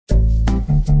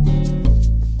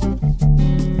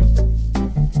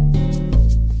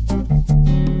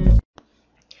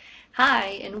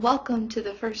Hi, and welcome to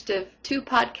the first of two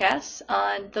podcasts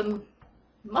on the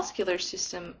muscular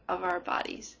system of our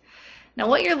bodies. Now,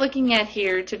 what you're looking at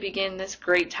here to begin this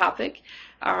great topic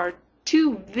are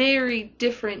two very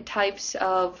different types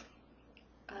of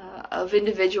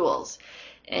individuals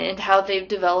and how they've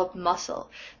developed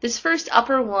muscle. This first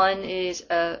upper one is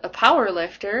a power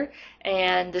lifter,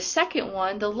 and the second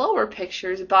one, the lower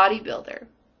picture, is a bodybuilder.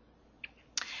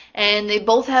 And they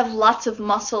both have lots of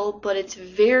muscle, but it's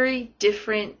very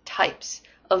different types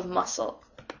of muscle.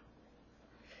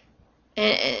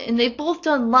 And they've both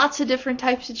done lots of different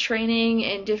types of training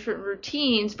and different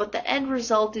routines, but the end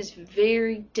result is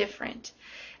very different.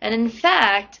 And in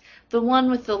fact, the one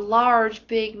with the large,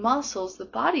 big muscles, the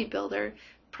bodybuilder,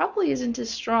 probably isn't as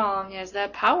strong as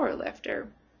that power lifter.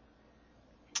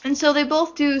 And so they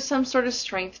both do some sort of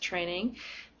strength training.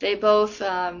 They both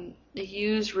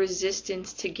use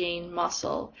resistance to gain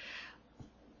muscle,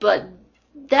 but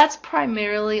that's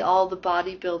primarily all the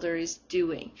bodybuilder is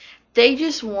doing. They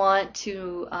just want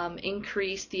to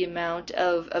increase the amount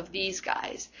of these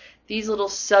guys, these little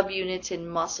subunits in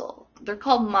muscle. They're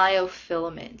called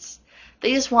myofilaments.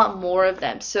 They just want more of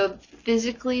them, so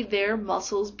physically their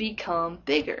muscles become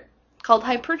bigger, called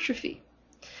hypertrophy.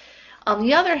 On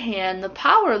the other hand, the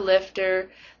power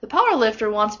lifter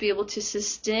wants to be able to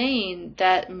sustain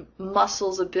that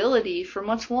muscle's ability for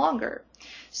much longer.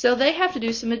 So they have to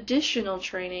do some additional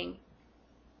training.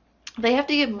 They have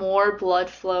to get more blood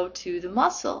flow to the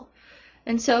muscle.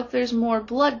 And so if there's more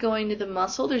blood going to the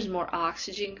muscle, there's more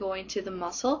oxygen going to the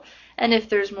muscle. And if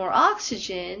there's more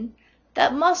oxygen,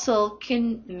 that muscle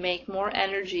can make more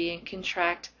energy and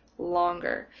contract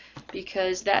longer,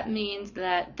 because that means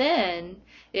that then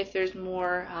if there's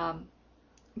more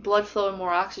blood flow and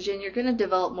more oxygen, you're going to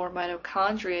develop more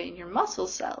mitochondria in your muscle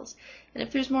cells. And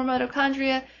if there's more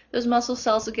mitochondria, those muscle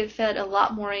cells will get fed a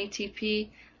lot more ATP,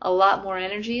 a lot more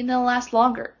energy, and they'll last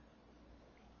longer.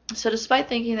 So despite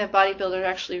thinking that bodybuilders are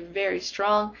actually very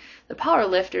strong, the power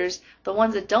lifters, the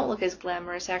ones that don't look as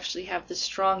glamorous, actually have the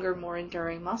stronger, more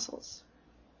enduring muscles.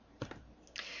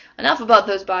 Enough about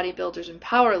those bodybuilders and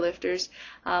power lifters.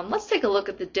 Let's take a look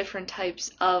at the different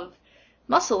types of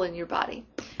muscle in your body.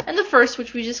 And the first,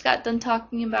 which we just got done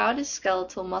talking about, is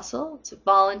skeletal muscle. It's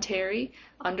voluntary,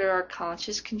 under our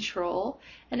conscious control,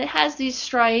 and it has these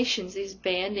striations, these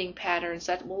banding patterns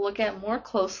that we'll look at more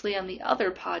closely on the other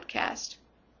podcast.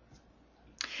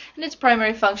 And its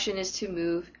primary function is to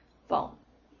move bone.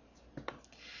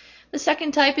 The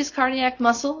second type is cardiac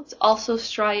muscle. It's also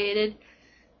striated,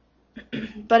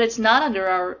 but it's not under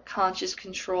our conscious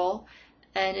control.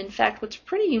 And in fact, what's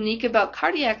pretty unique about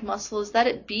cardiac muscle is that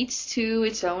it beats to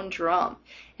its own drum.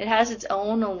 It has its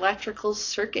own electrical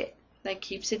circuit that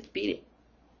keeps it beating.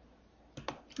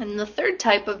 And the third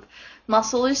type of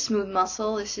muscle is smooth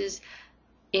muscle. This is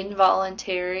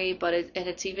involuntary, but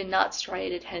it's even not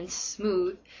striated, hence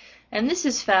smooth. And this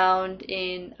is found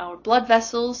in our blood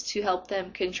vessels to help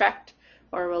them contract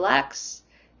or relax,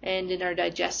 and in our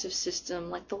digestive system,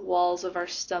 like the walls of our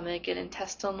stomach and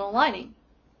intestinal lining.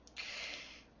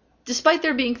 Despite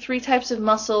there being three types of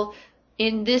muscle,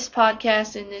 in this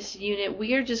podcast, in this unit,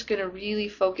 we are just going to really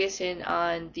focus in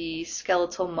on the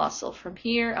skeletal muscle from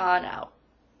here on out.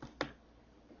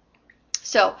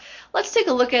 So let's take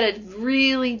a look at a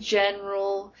really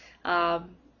general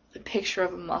picture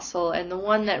of a muscle, and the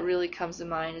one that really comes to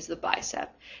mind is the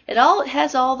bicep. It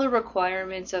has all the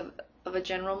requirements of a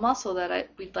general muscle that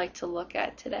we'd like to look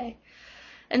at today.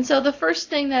 And so the first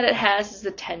thing that it has is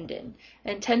the tendon.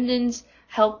 And tendons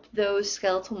help those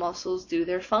skeletal muscles do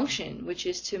their function, which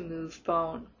is to move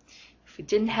bone. If we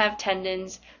didn't have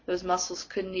tendons, those muscles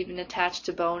couldn't even attach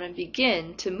to bone and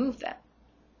begin to move them.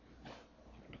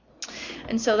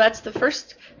 And so that's the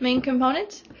first main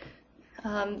component.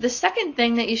 The second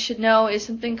thing that you should know is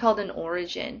something called an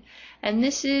origin. And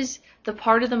this is the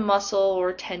part of the muscle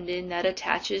or tendon that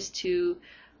attaches to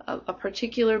a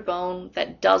particular bone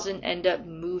that doesn't end up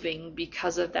moving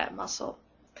because of that muscle.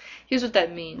 Here's what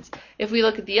that means. If we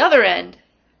look at the other end,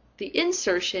 the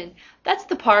insertion, that's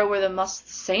the part where the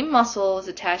same muscle is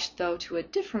attached though to a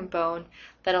different bone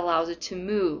that allows it to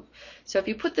move. So if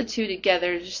you put the two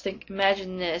together, just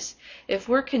imagine this. If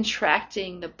we're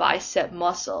contracting the bicep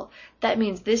muscle, that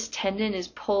means this tendon is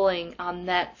pulling on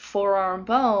that forearm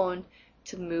bone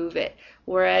to move it.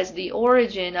 Whereas the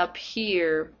origin up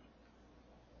here,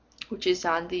 which is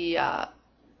on the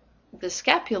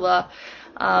scapula,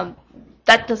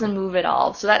 that doesn't move at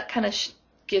all. So that kind of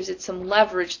gives it some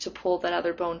leverage to pull that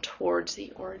other bone towards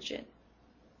the origin.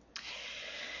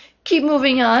 Keep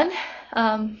moving on.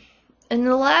 And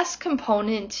the last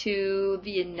component to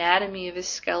the anatomy of a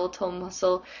skeletal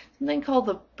muscle, something called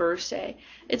the bursae.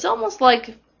 It's almost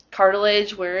like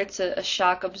cartilage, where it's a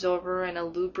shock absorber and a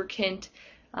lubricant.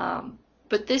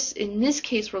 But in this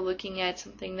case, we're looking at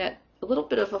something that a little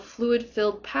bit of a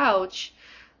fluid-filled pouch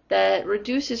that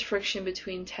reduces friction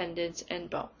between tendons and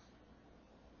bone.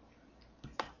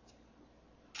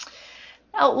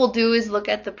 Now what we'll do is look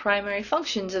at the primary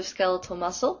functions of skeletal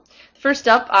muscle. First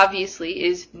up, obviously,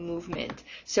 is movement.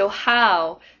 So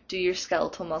how do your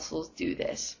skeletal muscles do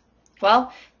this?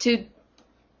 Well, to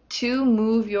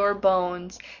move your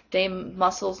bones,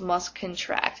 muscles must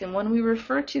contract. And when we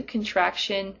refer to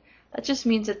contraction, that just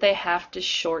means that they have to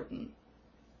shorten.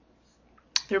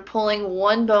 They're pulling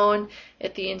one bone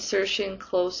at the insertion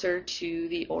closer to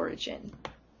the origin.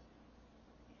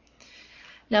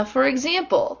 Now, for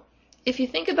example, if you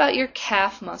think about your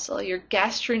calf muscle, your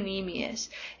gastrocnemius,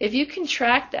 if you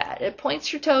contract that, it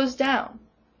points your toes down.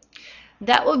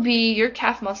 That would be, your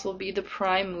calf muscle will be the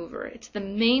prime mover. It's the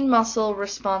main muscle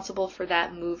responsible for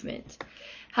that movement.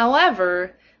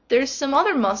 However, there's some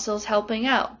other muscles helping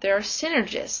out. There are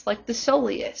synergists, like the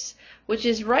soleus, which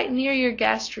is right near your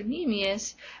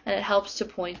gastrocnemius, and it helps to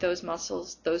point those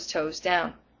toes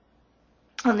down.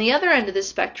 On the other end of the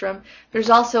spectrum,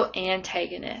 there's also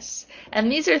antagonists,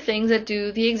 and these are things that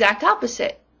do the exact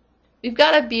opposite. We've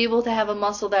got to be able to have a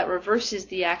muscle that reverses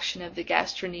the action of the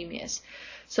gastrocnemius.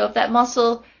 So if that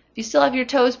muscle, if you still have your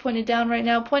toes pointed down right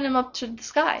now, point them up to the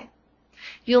sky.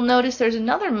 You'll notice there's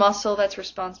another muscle that's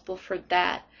responsible for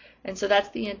that, and so that's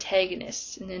the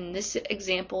antagonist. And in this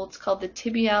example, it's called the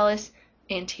tibialis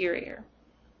anterior.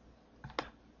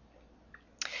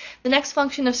 The next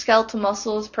function of skeletal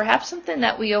muscle is perhaps something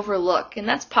that we overlook, and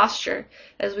that's posture,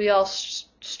 as we all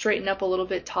straighten up a little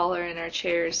bit taller in our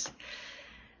chairs.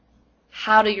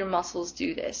 How do your muscles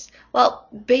do this? Well,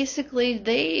 basically,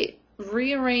 they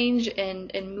rearrange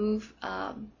and move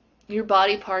your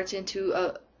body parts into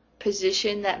a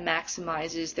position that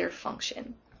maximizes their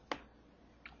function.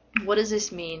 What does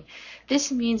this mean?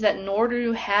 This means that in order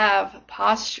to have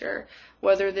posture,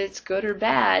 whether that's good or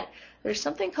bad, there's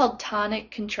something called tonic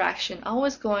contraction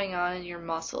always going on in your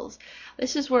muscles.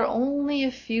 This is where only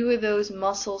a few of those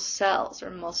muscle cells or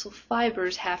muscle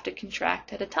fibers have to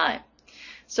contract at a time.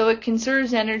 So it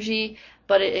conserves energy,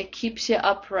 but it keeps you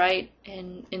upright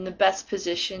and in the best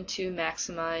position to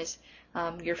maximize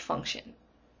your function.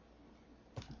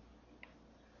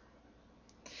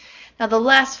 Now the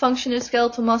last function of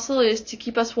skeletal muscle is to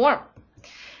keep us warm.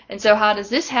 And so how does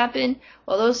this happen?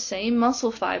 Well, those same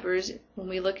muscle fibers, when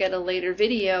we look at a later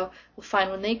video, we'll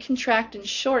find when they contract and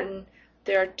shorten,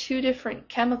 there are two different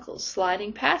chemicals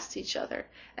sliding past each other.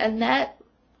 And that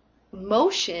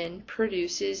motion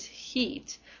produces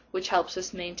heat, which helps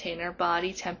us maintain our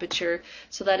body temperature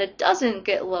so that it doesn't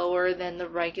get lower than the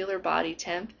regular body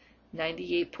temp,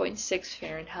 98.6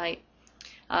 Fahrenheit.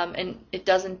 And it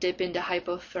doesn't dip into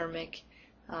hypothermic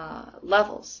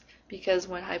levels, because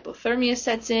when hypothermia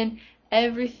sets in,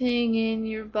 everything in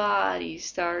your body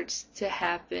starts to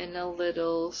happen a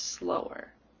little slower.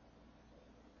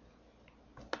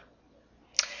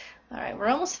 Alright, we're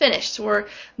almost finished. So we're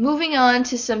moving on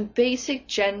to some basic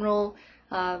general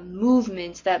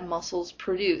movements that muscles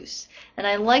produce. And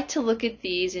I like to look at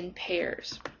these in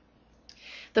pairs.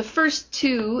 The first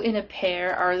two in a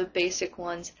pair are the basic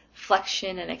ones,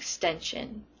 flexion and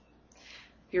extension.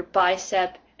 Your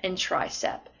bicep and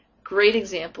tricep. Great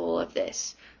example of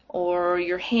this. Or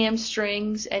your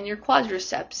hamstrings and your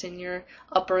quadriceps in your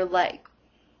upper leg.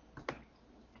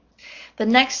 The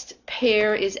next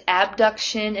pair is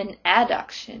abduction and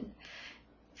adduction.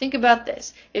 Think about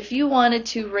this. If you wanted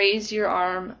to raise your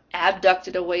arm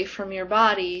abducted away from your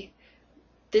body,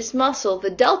 this muscle, the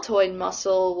deltoid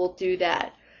muscle, will do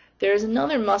that. There's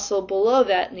another muscle below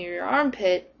that near your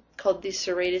armpit called the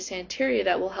serratus anterior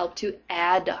that will help to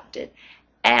adduct it.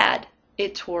 Add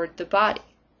it toward the body.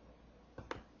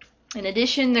 In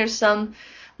addition, there's some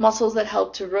muscles that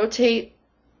help to rotate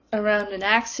around an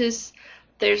axis.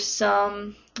 There's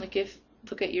some, like if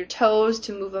look at your toes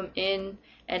to move them in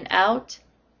and out,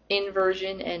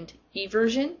 inversion and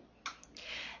eversion.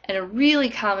 And a really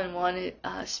common one,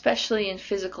 especially in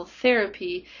physical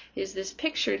therapy, is this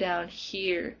picture down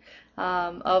here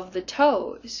of the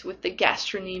toes with the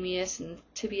gastrocnemius and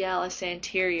tibialis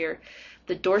anterior.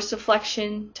 The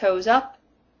dorsiflexion, toes up,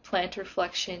 plantar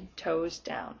flexion, toes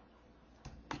down.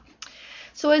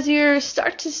 So as you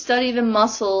start to study the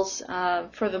muscles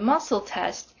for the muscle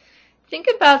test, think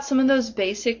about some of those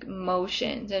basic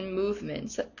motions and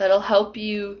movements that'll help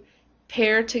you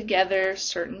pair together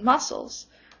certain muscles.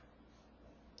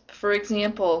 For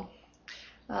example,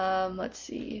 let's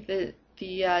see,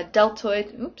 the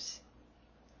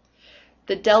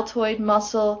deltoid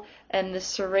muscle and the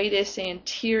serratus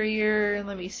anterior.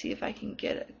 Let me see if I can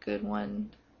get a good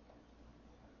one.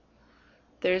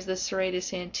 There's the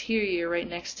serratus anterior right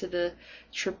next to the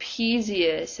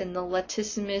trapezius and the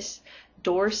latissimus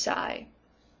dorsi.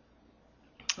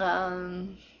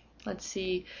 Let's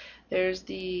see, there's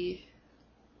the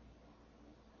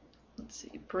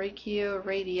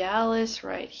brachioradialis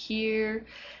right here.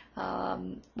 A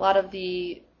lot of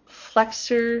the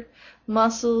flexor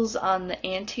muscles on the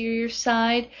anterior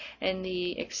side and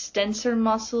the extensor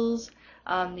muscles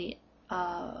on the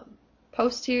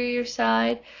posterior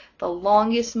side. The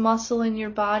longest muscle in your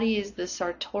body is the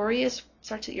sartorius.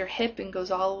 Starts at your hip and goes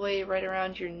all the way right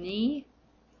around your knee.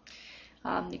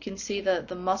 You can see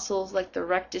the muscles like the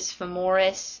rectus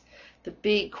femoris, the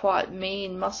big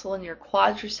main muscle in your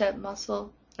quadricep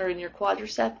muscle, or in your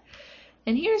quadricep.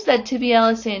 And here's that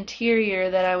tibialis anterior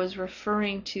that I was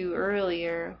referring to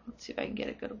earlier. Let's see if I can get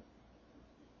a good one.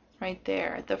 Right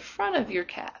there, at the front of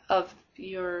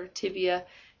your tibia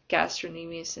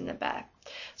gastrocnemius in the back.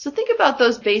 So think about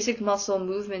those basic muscle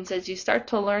movements as you start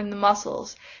to learn the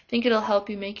muscles. I think it'll help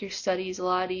you make your studies a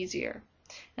lot easier.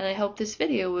 And I hope this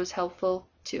video was helpful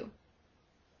too.